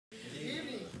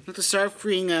I'd like to start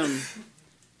reading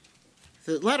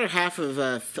the latter half of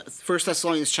 1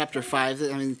 Thessalonians chapter 5. I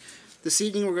mean, this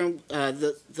evening we're going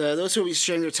those who will be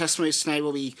sharing their testimonies tonight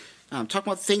will be talking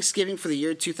about Thanksgiving for the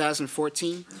year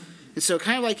 2014. And so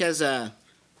kind of like as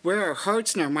where our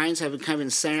hearts and our minds have been kind of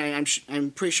been centered,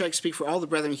 I'm pretty sure I can speak for all the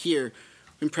brethren here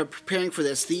in preparing for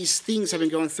this. These things have been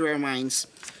going through our minds.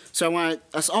 So I want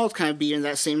us all to kind of be in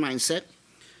that same mindset.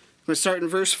 We're going to start in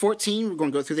verse 14. We're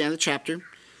going to go through the end of the chapter.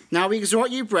 Now we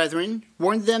exhort you, brethren,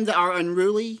 warn them that are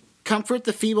unruly, comfort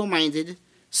the feeble-minded,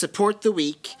 support the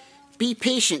weak, be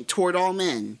patient toward all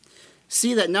men.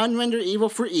 See that none render evil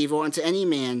for evil unto any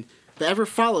man, but ever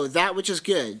follow that which is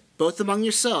good, both among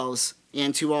yourselves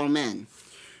and to all men.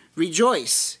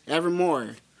 Rejoice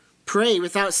evermore. Pray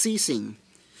without ceasing.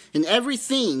 In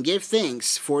everything give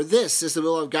thanks, for this is the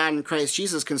will of God in Christ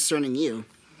Jesus concerning you.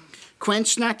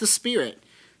 Quench not the spirit,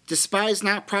 despise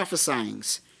not prophesying.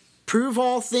 Prove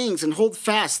all things and hold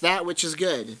fast that which is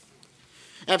good.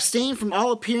 Abstain from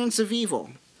all appearance of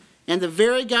evil, and the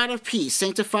very God of peace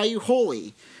sanctify you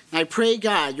wholly. And I pray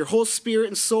God, your whole spirit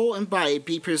and soul and body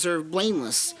be preserved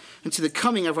blameless unto the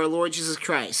coming of our Lord Jesus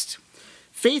Christ.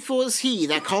 Faithful is he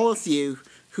that calleth you,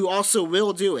 who also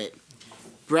will do it.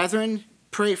 Brethren,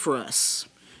 pray for us.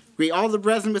 Greet all the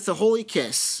brethren with a holy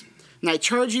kiss. And I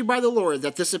charge you by the Lord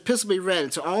that this epistle be read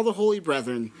unto all the holy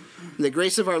brethren. And the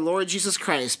grace of our Lord Jesus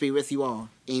Christ be with you all.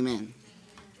 Amen.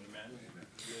 Amen.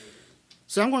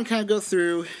 So I'm going to kind of go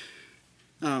through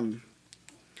kind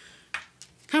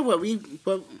of I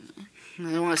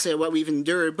don't want to say what we've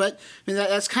endured, but I mean,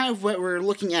 that's kind of what we're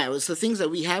looking at. It's the things that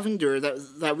we have endured,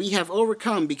 that we have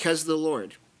overcome because of the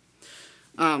Lord.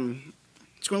 Just going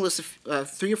to list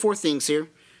 3 or 4 things here.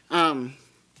 For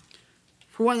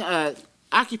one,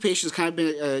 occupation has kind of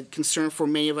been a concern for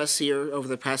many of us here over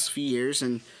the past few years,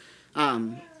 and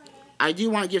I do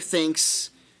want to give thanks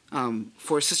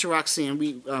for Sister Roxanne.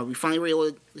 We finally were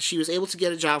able to, she was able to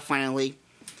get a job finally,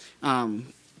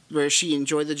 where she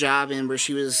enjoyed the job and where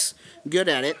she was good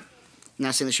at it. I'm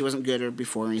not saying that she wasn't good or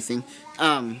before or anything,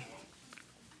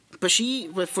 but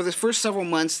for the first several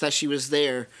months that she was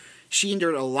there, she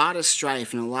endured a lot of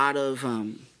strife and a lot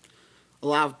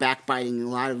of backbiting and a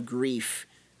lot of grief,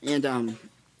 and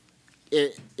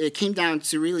it came down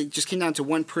to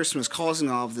one person was causing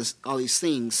all these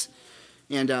things,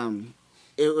 and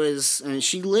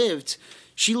she lived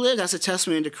as a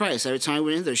testimony to Christ. Every time I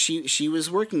went in there, she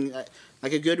was working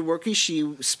like a good worker.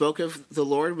 She spoke of the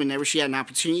Lord whenever she had an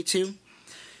opportunity to,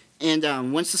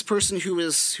 and once this person who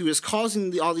was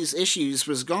causing all these issues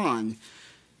was gone,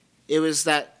 it was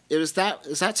that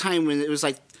time when it was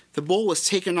like the bowl was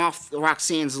taken off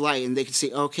Roxanne's light, and they could say,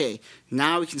 okay,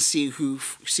 now we can see her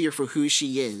for who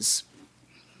she is.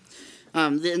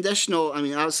 The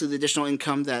additional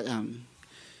income that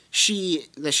she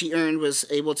earned was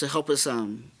able to help us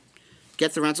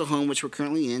get the rental home which we're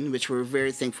currently in, which we're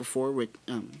very thankful for.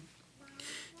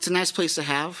 It's a nice place to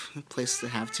have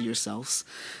to yourselves.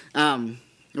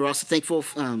 We're also thankful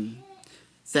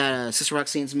that Sister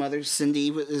Roxanne's mother, Cindy,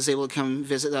 is able to come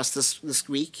visit us this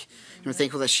week. And we're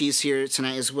thankful that she's here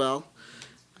tonight as well.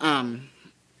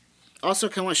 Also, I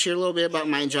kind of want to share a little bit about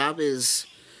my job.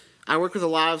 I work with a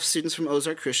lot of students from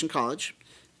Ozark Christian College,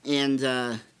 and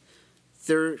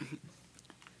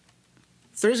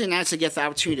Thursday nights I get the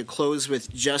opportunity to close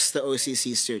with just the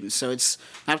OCC students. So it's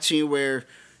an opportunity where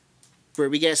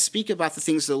we get to speak about the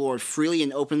things of the Lord freely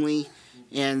and openly.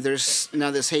 And there's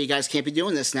this, hey, you guys can't be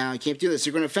doing this now. You can't do this.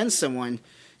 You're going to offend someone.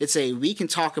 It's we can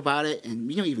talk about it, and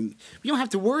we don't have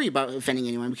to worry about offending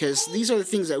anyone, because these are the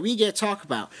things that we get to talk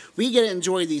about. We get to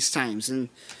enjoy these times, and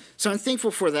so I'm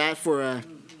thankful for that, for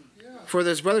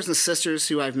those brothers and sisters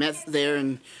who I've met there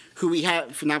and who we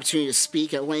have an opportunity to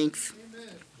speak at length.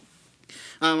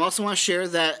 I also want to share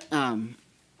that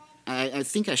I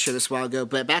think I shared this a while ago,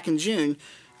 but back in June,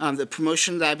 the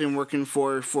promotion that I've been working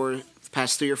for the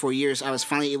past 3 or 4 years, I was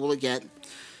finally able to get,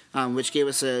 which gave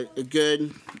us a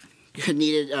good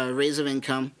needed raise of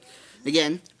income.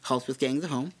 Again, helped with getting the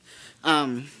home.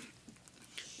 The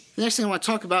next thing I want to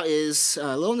talk about is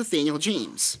little Nathaniel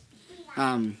James.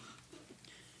 A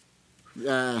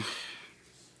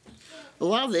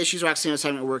lot of the issues Roxanne was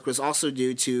having at work was also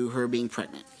due to her being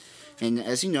pregnant. And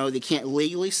as you know, they can't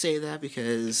legally say that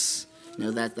because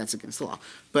that's against the law.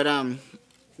 But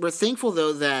we're thankful,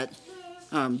 though, that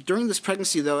during this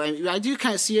pregnancy, though, I do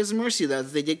kind of see it as a mercy, though,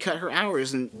 that they did cut her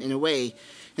hours in a way,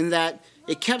 and that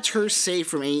it kept her safe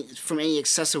from any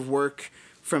excessive work,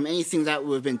 from anything that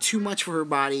would have been too much for her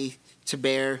body to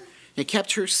bear. It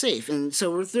kept her safe, and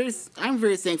so I'm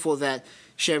very thankful that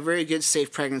she had a very good,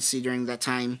 safe pregnancy during that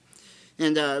time.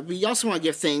 And we also want to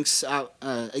give thanks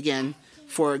again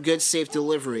for a good, safe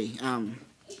delivery.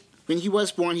 When he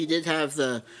was born, he did have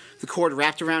the cord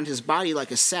wrapped around his body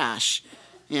like a sash,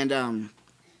 and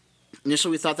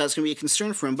initially we thought that was going to be a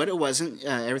concern for him, but it wasn't.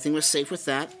 Everything was safe with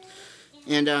that,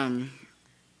 and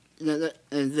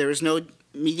there was no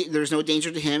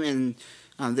danger to him, and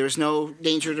there was no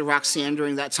danger to Roxanne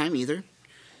during that time either.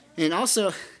 And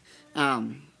also,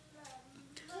 one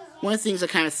of the things that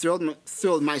kind of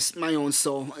thrilled my own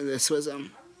soul in this was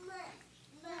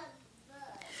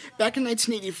back in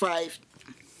 1985.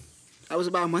 I was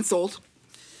about a month old,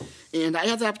 and I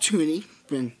had the opportunity.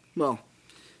 I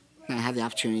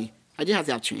did have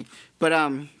the opportunity, but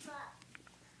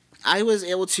I was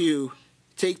able to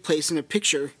take place in a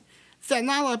picture that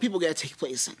not a lot of people get to take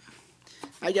place in.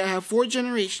 I got to have 4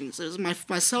 generations. It was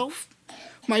myself,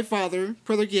 my father,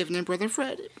 Brother Given, and Brother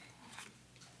Fred.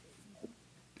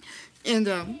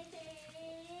 And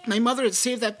my mother had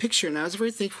saved that picture, and I was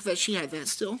very thankful that she had that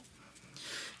still.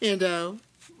 And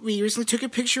we recently took a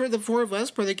picture of the 4 of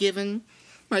us, Brother Given,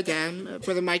 my dad,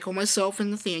 Brother Michael, myself,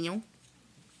 and Nathaniel.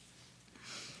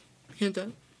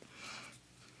 And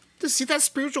to see that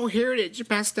spiritual heritage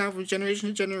passed down from generation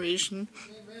to generation.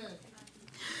 Amen.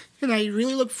 And I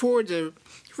really look forward to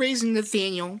raising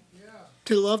Nathaniel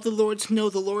to love the Lord, to know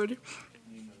the Lord.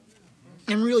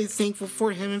 I'm really thankful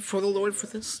for him and for the Lord for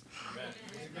this.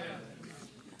 Amen.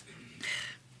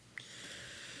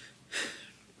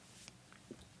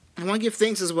 I want to give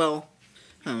thanks as well.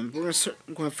 We're going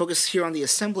to focus here on the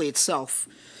assembly itself.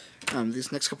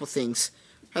 These next couple things.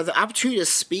 The opportunity to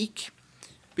speak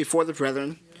before the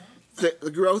brethren.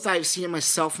 The growth I've seen in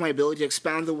myself, my ability to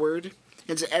expound the word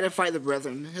and to edify the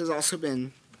brethren has also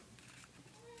been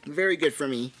very good for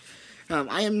me.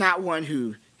 I am not one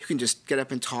who can just get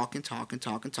up and talk and talk and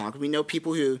talk and talk. We know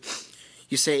people who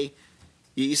you say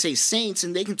saints,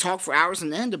 and they can talk for hours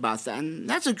on end about that, and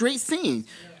that's a great thing.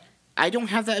 I don't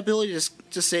have that ability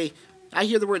to say, I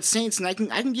hear the word saints, and I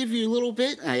can give you a little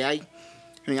bit.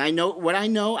 I know what I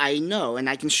know, and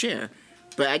I can share.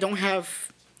 But I don't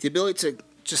have the ability to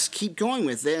just keep going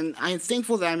with it, and I am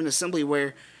thankful that I'm in an assembly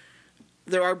where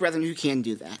there are brethren who can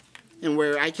do that, and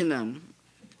where I can,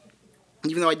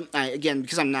 even though again,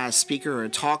 because I'm not a speaker or a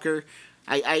talker,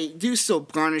 I do still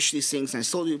garnish these things, and I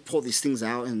still do pull these things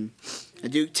out, and I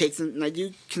do take them, and I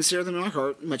do consider them in my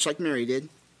heart, much like Mary did.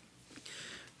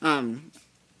 I've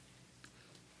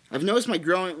noticed my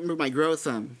growth,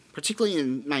 particularly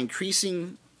in my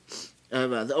increasing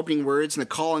of the opening words and the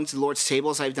calling to the Lord's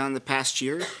table as I've done in the past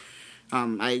year.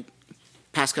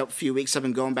 Past few weeks, I've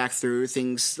been going back through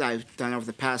things that I've done over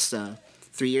the past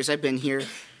 3 years I've been here,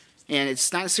 and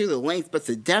it's not necessarily the length, but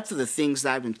the depth of the things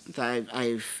that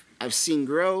I've seen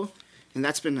grow, and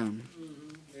that's been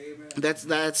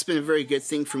that's been a very good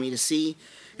thing for me to see.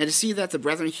 And to see that the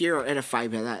brethren here are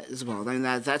edified by that as well. I mean,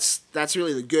 that's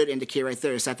really the good indicator right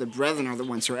there, is that the brethren are the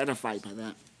ones who are edified by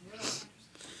that.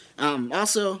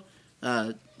 Also,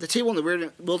 the table in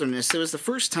the wilderness, it was the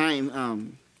first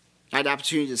time I had the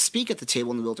opportunity to speak at the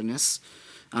table in the wilderness.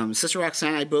 Sister Roxanne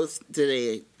and I both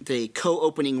did a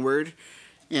co-opening word.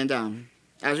 And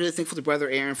I was really thankful to Brother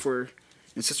Aaron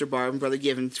and Sister Barb and Brother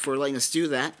Given for letting us do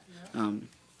that.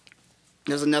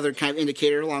 There's another kind of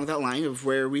indicator along that line of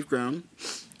where we've grown.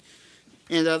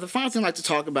 And the final thing I'd like to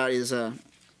talk about is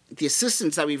the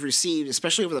assistance that we've received,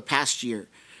 especially over the past year.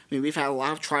 I mean, we've had a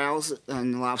lot of trials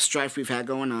and a lot of strife we've had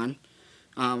going on.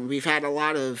 We've had a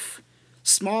lot of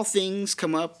small things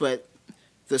come up, but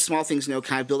the small things,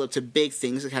 kind of build up to big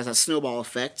things. It has a snowball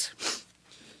effect.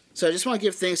 So I just want to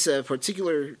give thanks to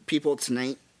particular people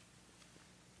tonight.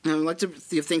 I'd like to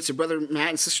give thanks to Brother Matt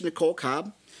and Sister Nicole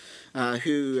Cobb,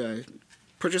 who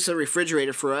purchased a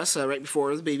refrigerator for us right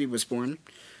before the baby was born.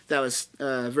 That was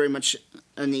very much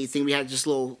a neat thing. We had just a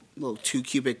little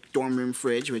 2-cubic dorm room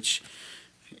fridge, which,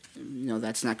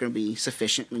 that's not going to be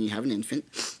sufficient when you have an infant.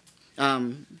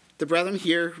 The brethren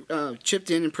here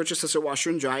chipped in and purchased us a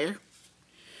washer and dryer.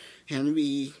 And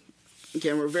we're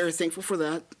very thankful for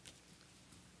that.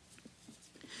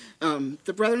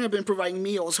 The brethren have been providing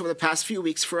meals over the past few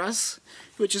weeks for us,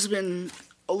 which has been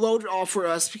a load all for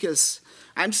us because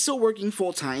I'm still working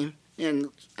full-time, and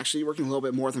actually working a little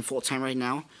bit more than full-time right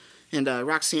now. And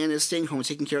Roxanne is staying home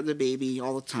taking care of the baby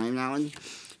all the time now, and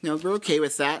we're okay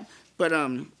with that. But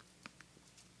to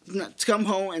come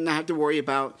home and not have to worry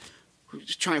about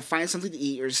trying to find something to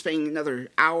eat or spending another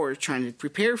hour trying to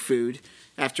prepare food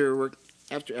after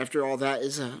all that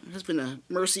has been a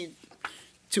mercy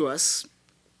to us.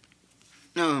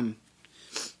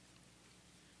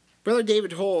 Brother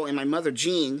David Hull and my mother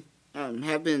Jean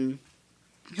have been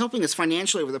helping us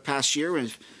financially over the past year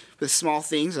with small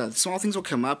things. Small things will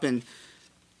come up, and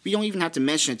we don't even have to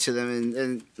mention it to them,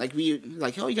 and like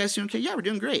oh, you guys doing okay? Yeah, we're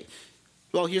doing great.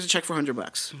 Well, here's a check for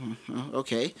 $100.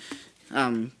 Okay,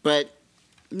 but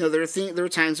there were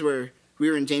times where we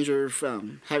were in danger of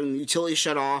having utilities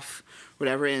shut off,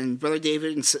 whatever. And Brother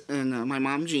David and my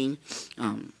mom Jean,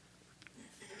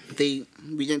 we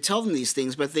didn't tell them these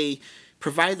things, but they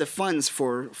provide the funds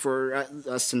for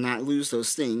us to not lose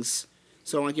those things.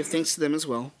 So I want to give thanks to them as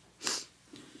well.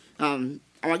 I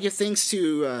want to give thanks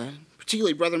to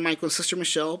particularly Brother Michael and Sister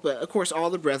Michelle, but of course all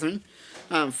the brethren,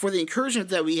 for the encouragement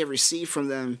that we have received from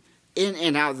them in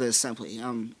and out of the assembly.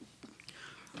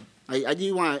 I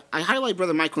highlight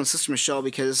Brother Michael and Sister Michelle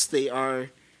because they are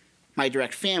my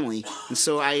direct family, and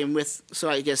so I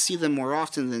guess see them more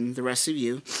often than the rest of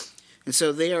you, and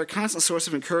so they are a constant source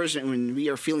of encouragement when we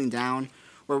are feeling down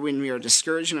or when we are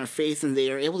discouraged in our faith, and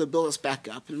they are able to build us back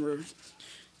up, and we're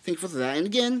thankful for that. And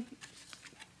again,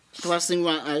 the last thing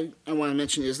I want to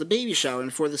mention is the baby shower,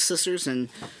 and for the sisters and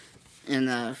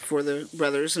for the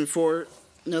brothers, and for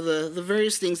the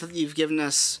various things that you've given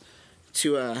us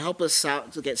to help us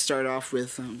out to get started off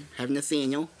with having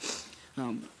Nathaniel.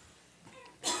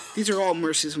 These are all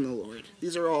mercies from the Lord.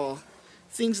 These are all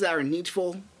things that are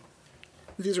needful.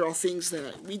 These are all things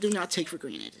that we do not take for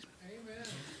granted. Amen.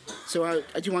 So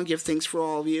I do want to give thanks for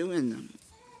all of you, and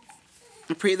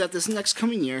I pray that this next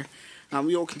coming year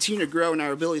we will continue to grow in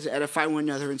our ability to edify one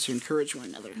another and to encourage one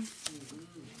another.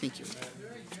 Thank you.